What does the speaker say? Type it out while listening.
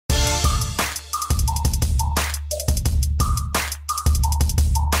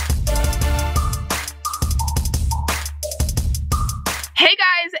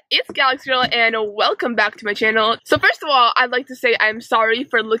it's Galaxy Girl and welcome back to my channel. So first of all, I'd like to say I'm sorry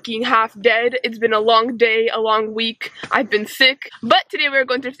for looking half dead. It's been a long day, a long week. I've been sick. But today we're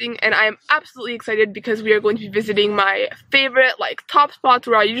going thrifting and I am absolutely excited because we are going to be visiting my favorite top spots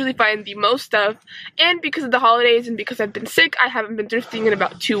where I usually find the most stuff. And because of the holidays and because I've been sick, I haven't been thrifting in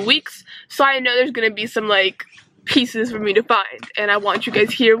about 2 weeks. So I know there's gonna be some pieces for me to find and I want you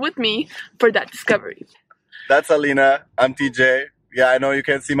guys here with me for that discovery. That's Alina. I'm TJ. Yeah, I know you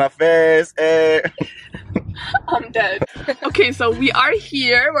can't see my face. Hey. I'm dead. Okay, so we are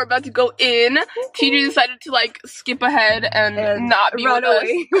here. We're about to go in. TJ decided to skip ahead and not be run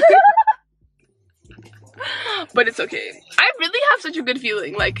away. But it's okay. I really have such a good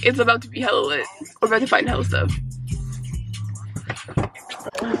feeling. It's about to be hella lit. We're about to find hella stuff.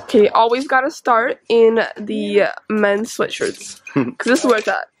 Okay, always gotta start in the men's sweatshirts. Because this is where it's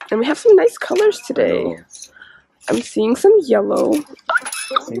at. And we have some nice colors today. I'm seeing some yellow.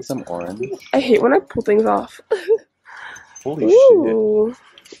 Seeing some orange. I hate when I pull things off. Holy Ooh,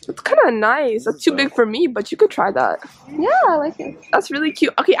 shit. It's kind of nice. That's too big for me, but you could try that. Yeah, I like it. That's really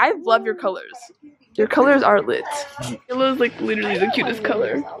cute. Okay, I love your colors. Your colors are lit. Yellow is literally the cutest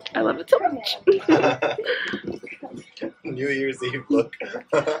color. I love it so much. New Year's Eve look.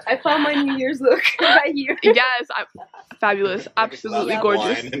 I found my New Year's look right here. Yes, fabulous. Absolutely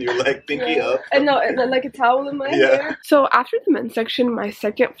gorgeous. And you're pinky up. And a towel in my hair. So after the men's section, my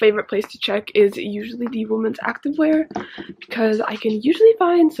second favorite place to check is usually the women's activewear because I can usually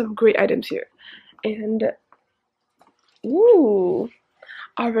find some great items here. And ooh,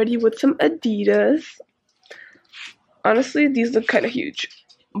 already with some Adidas. Honestly, these look kind of huge.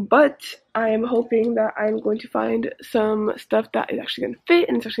 But I am hoping that I'm going to find some stuff that is actually going to fit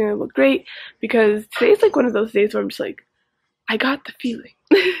and it's actually going to look great because today's one of those days where I'm just I got the feeling.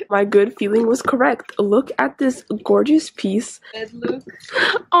 My good feeling was correct. Look at this gorgeous piece. Red look.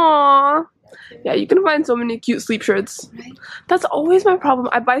 Aww. Yeah, you can find so many cute sleep shirts. Right. That's always my problem.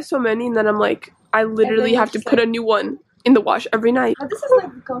 I buy so many and then I'm I literally have to put a new one in the wash every night. Oh, this is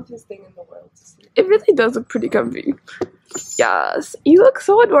the comfiest thing in the world to sleep. It really does look pretty comfy. Yes, you look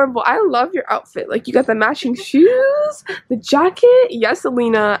so adorable. I love your outfit. You got the matching shoes, the jacket. Yes,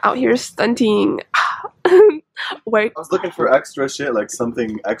 Alina, out here stunting. Wait. I was looking for extra shit,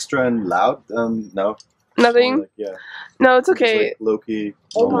 something extra and loud. No. Nothing? Yeah. No, it's okay. Low-key.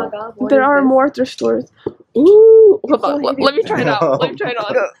 Oh my god. There are more thrift stores. Ooh. Hold on. Let me try it out. Let me try it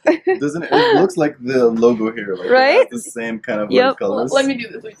on. Doesn't it looks like the logo here. Right? It has the same kind of colors. Let me do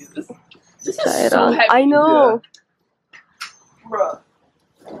this. This Try is it so on. heavy. I know. Yeah. Bruh.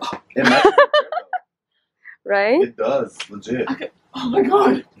 It matches your hair, though. Right? It does. Legit. Okay. Oh my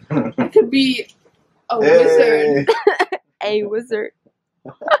god. I could be a Hey. wizard. A wizard.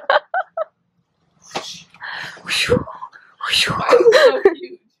 So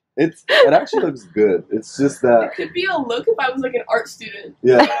cute. It actually looks good. It's just that. It could be a look if I was an art student.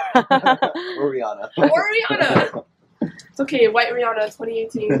 Yeah. Or Rihanna. Or Rihanna. It's okay, white Rihanna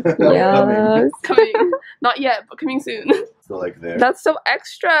 2018. Yes. Coming. Not yet, but coming soon. So there. That's so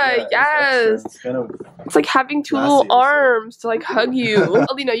extra. Yeah, Yes. It's kind of. It's like having two Classy, little arms to hug you.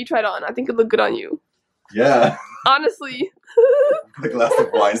 Alina, you try it on. I think it looked good on you. Yeah. Honestly. The glass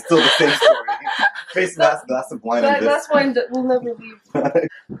of wine. Still the same story. Face mask, glass of wine. That glass wine that will never leave.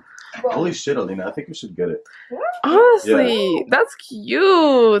 Holy shit, Alina. I think you should get it. Honestly, that's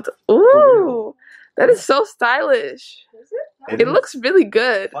cute. Ooh. That is so stylish. Is it? It looks really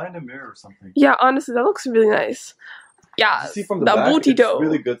good. Find a mirror or something. Yeah, honestly, that looks really nice. Yeah, See from the the back, booty it's toe.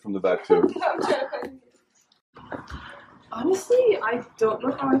 really good from the back too. Honestly, I don't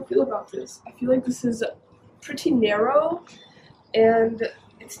know how I feel about this. I feel like this is pretty narrow, and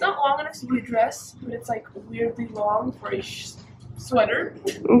it's not long enough to be a dress, but it's weirdly long for a sweater.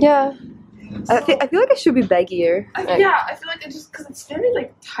 Yeah. So, I feel like it should be baggier. yeah, I feel like it's just because it's very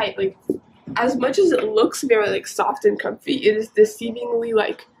tight. As much as it looks very soft and comfy, it is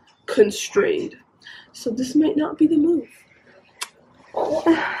deceivingly constrained. So this might not be the move.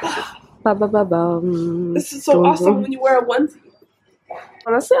 This is so awesome when you wear a onesie.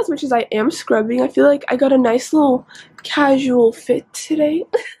 Honestly, as much as I am scrubbing, I feel like I got a nice little casual fit today.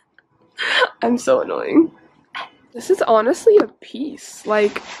 I'm so annoying. This is honestly a piece.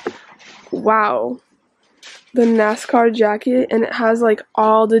 Wow. The NASCAR jacket, and it has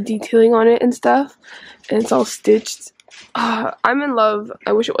all the detailing on it and stuff, and it's all stitched. I'm in love.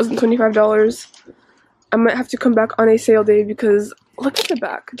 I wish it wasn't $25. I might have to come back on a sale day because look at the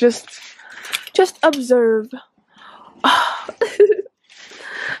back. Just observe.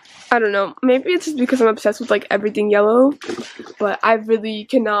 I don't know. Maybe it's just because I'm obsessed with everything yellow, but I really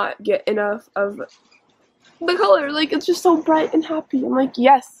cannot get enough of the color. It's just so bright and happy. I'm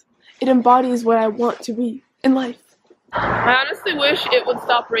yes. it embodies what I want to be in life. I honestly wish it would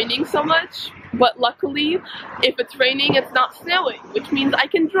stop raining so much, but luckily, if it's raining, it's not snowing, which means I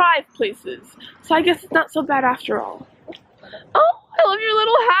can drive places. So I guess it's not so bad after all. Oh, I love your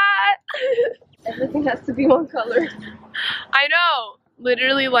little hat! Everything has to be one color. I know!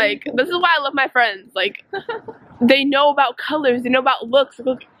 Literally, like, this is why I love my friends. Like, they know about colors, they know about looks.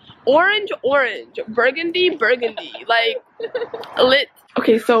 Look, orange, orange, burgundy, burgundy. Like, lit.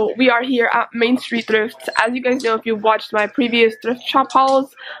 Okay, so we are here at Main Street Thrift. As you guys know, if you've watched my previous thrift shop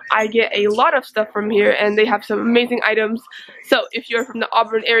hauls, I get a lot of stuff from here and they have some amazing items. So if you're from the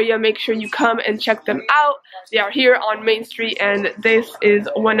Auburn area, make sure you come and check them out. They are here on Main Street and this is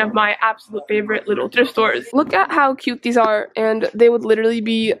one of my absolute favorite little thrift stores. Look at how cute these are, and they would literally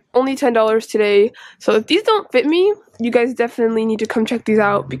be only $10 today. So if these don't fit me, you guys definitely need to come check these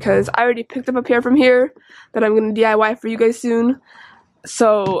out because I already picked up a pair from here that I'm going to DIY for you guys soon.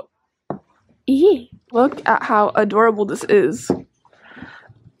 So, look at how adorable this is.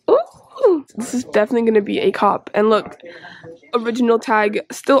 Ooh, this is definitely going to be a cop. And look, original tag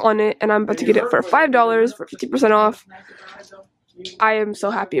still on it, and I'm about to get it for $5 for 50% off. I am so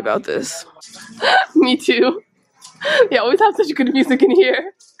happy about this. Me too. They always have such good music in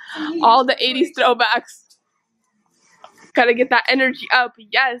here. All the 80s throwbacks. Gotta get that energy up,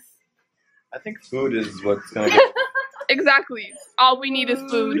 yes. I think food is what's gonna get. Exactly. All we need is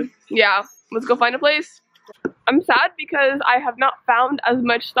food. Yeah. Let's go find a place. I'm sad because I have not found as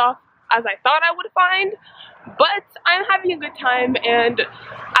much stuff as I thought I would find, but I'm having a good time, and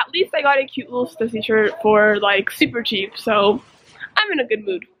at least I got a cute little Stussy shirt for like super cheap, so I'm in a good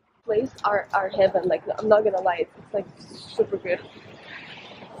mood. Place are heaven. Like, I'm not gonna lie, it's like super good.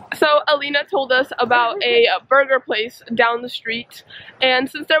 So Alina told us about a burger place down the street, and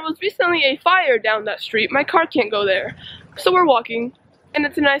since there was recently a fire down that street, my car can't go there. So we're walking, and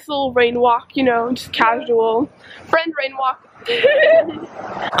it's a nice little rain walk, you know, just casual. Friend rain walk.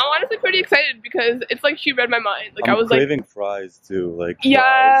 I'm honestly pretty excited because it's like she read my mind. Like, I was craving like, fries too, like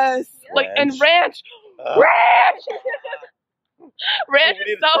yes, fries, like ranch. And ranch. Ranch! Ranch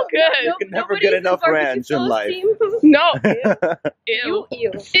is so good. You can never get enough ranch in life. No. Ew.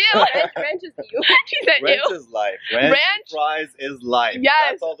 Ew. Ranch is ew. She said Ranch ew. is life. Ranch and fries is life. Yes.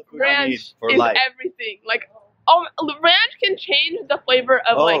 That's all the food Ranch you need for is life. everything. Like, ranch can change the flavor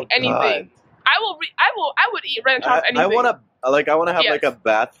of like anything. God. I would eat ranch off anything. I wanna have like a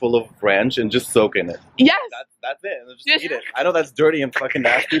bath full of ranch and just soak in it. Yes. That's it. And just eat it. I know that's dirty and fucking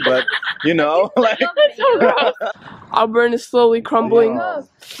nasty, but you know, like That's so gross. Auburn is slowly crumbling. Oh,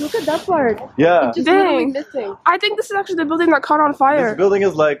 look at that part. Yeah. It's just Dang. literally missing. I think this is actually the building that caught on fire. This building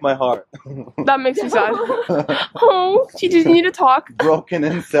is like my heart. That makes me sad. Oh, she didn't need to talk. Broken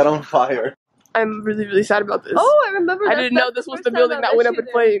and set on fire. I'm really, really sad about this. Oh, I remember. I didn't know this was the building that went up in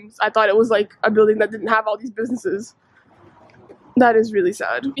flames. I thought it was like a building that didn't have all these businesses. That is really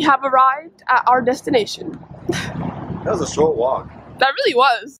sad. We have arrived at our destination. That was a short walk. That really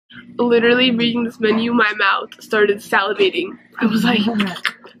was. Literally reading this menu, my mouth started salivating. I was like,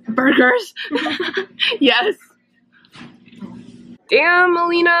 burgers? Yes. Damn,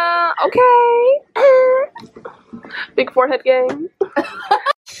 Alina. Okay. Big forehead gang.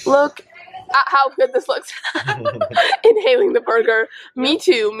 Look at how good this looks. Inhaling the burger. Me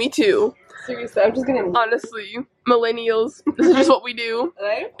too, me too. Seriously, I'm just gonna. Honestly, millennials, this is just what we do.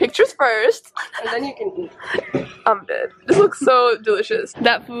 Right? Pictures first. And then you can eat. I'm dead. This looks so delicious.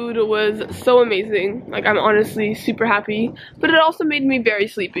 That food was so amazing. Like, I'm honestly super happy. But it also made me very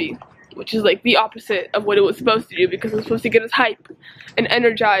sleepy, which is like the opposite of what it was supposed to do, because it was supposed to get us hype and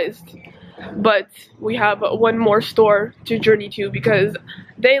energized. But we have one more store to journey to because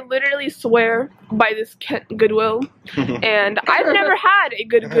they literally swear by this Goodwill, and I've never had a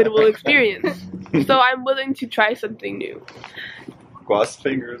good Goodwill experience, so I'm willing to try something new. Crossed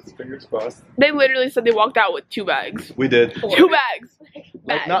fingers crossed. They literally said they walked out with 2 bags. We did. 2 bags.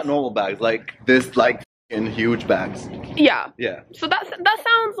 Like not normal bags, like this, like in huge bags. Yeah. Yeah. So that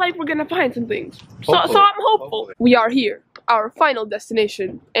sounds like we're gonna find some things. So Hopefully. I'm hopeful. Hopefully. We are here, our final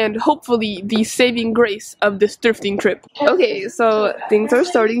destination, and hopefully the saving grace of this thrifting trip. Okay, so things are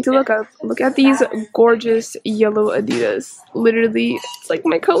starting to look up. Look at these gorgeous yellow Adidas. Literally, it's like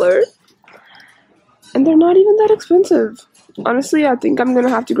my color. And they're not even that expensive. Honestly, I think I'm gonna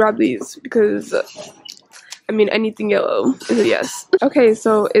have to grab these because, I mean, anything yellow is a yes. Okay,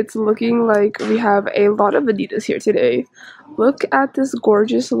 so it's looking like we have a lot of Adidas here today. Look at this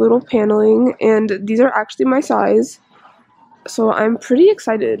gorgeous little paneling, and these are actually my size. So I'm pretty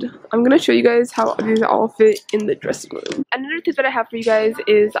excited. I'm gonna show you guys how these all fit in the dressing room. Another tip that I have for you guys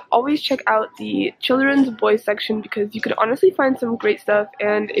is always check out the children's boys section because you could honestly find some great stuff,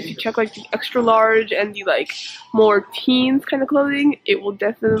 and if you check like the extra large and the like more teens kind of clothing, it will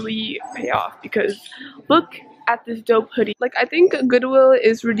definitely pay off because look at this dope hoodie. Like, I think Goodwill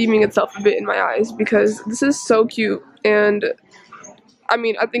is redeeming itself a bit in my eyes because this is so cute, and I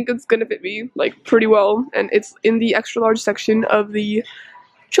mean, I think it's gonna fit me like pretty well, and it's in the extra large section of the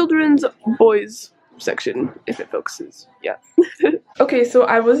children's boys section, if it focuses. Yeah. Okay, so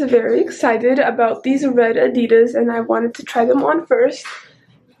I was very excited about these red Adidas and I wanted to try them on first.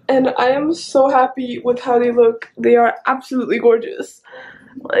 And I am so happy with how they look. They are absolutely gorgeous.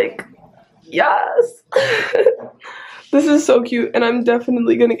 Like, yes. This is so cute and I'm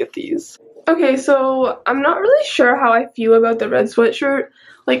definitely gonna get these. Okay, so I'm not really sure how I feel about the red sweatshirt.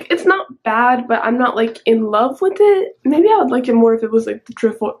 Like, it's not bad, but I'm not like in love with it. Maybe I would like it more if it was like the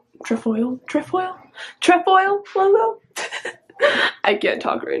trefoil logo. I can't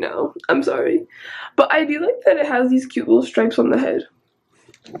talk right now. I'm sorry. But I do like that it has these cute little stripes on the head.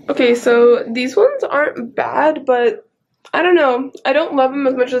 Okay, so these ones aren't bad, but I don't know. I don't love them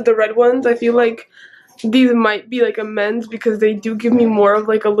as much as the red ones. I feel like these might be like a men's because they do give me more of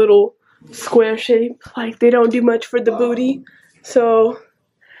like a little square shape. Like, they don't do much for the booty, so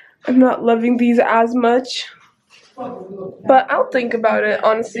I'm not loving these as much, but I'll think about it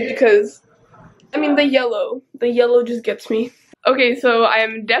honestly because I mean the yellow just gets me. Okay, so I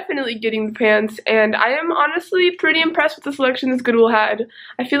am definitely getting the pants, and I am honestly pretty impressed with the selection this Goodwill had.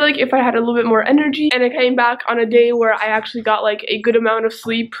 I feel like if I had a little bit more energy and I came back on a day where I actually got like a good amount of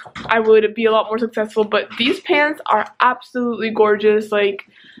sleep, I would be a lot more successful. But these pants are absolutely gorgeous. Like,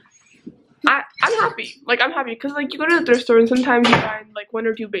 I'm happy. Like, I'm happy because like you go to the thrift store and sometimes you find like one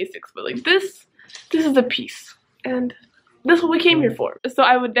or two basics, but like this is a piece, and this is what we came here for. So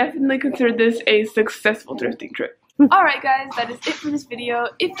I would definitely consider this a successful thrifting trip. Alright guys, that is it for this video.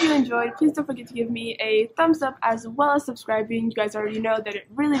 If you enjoyed, please don't forget to give me a thumbs up as well as subscribing. You guys already know that it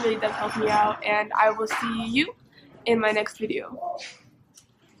really does help me out, and I will see you in my next video.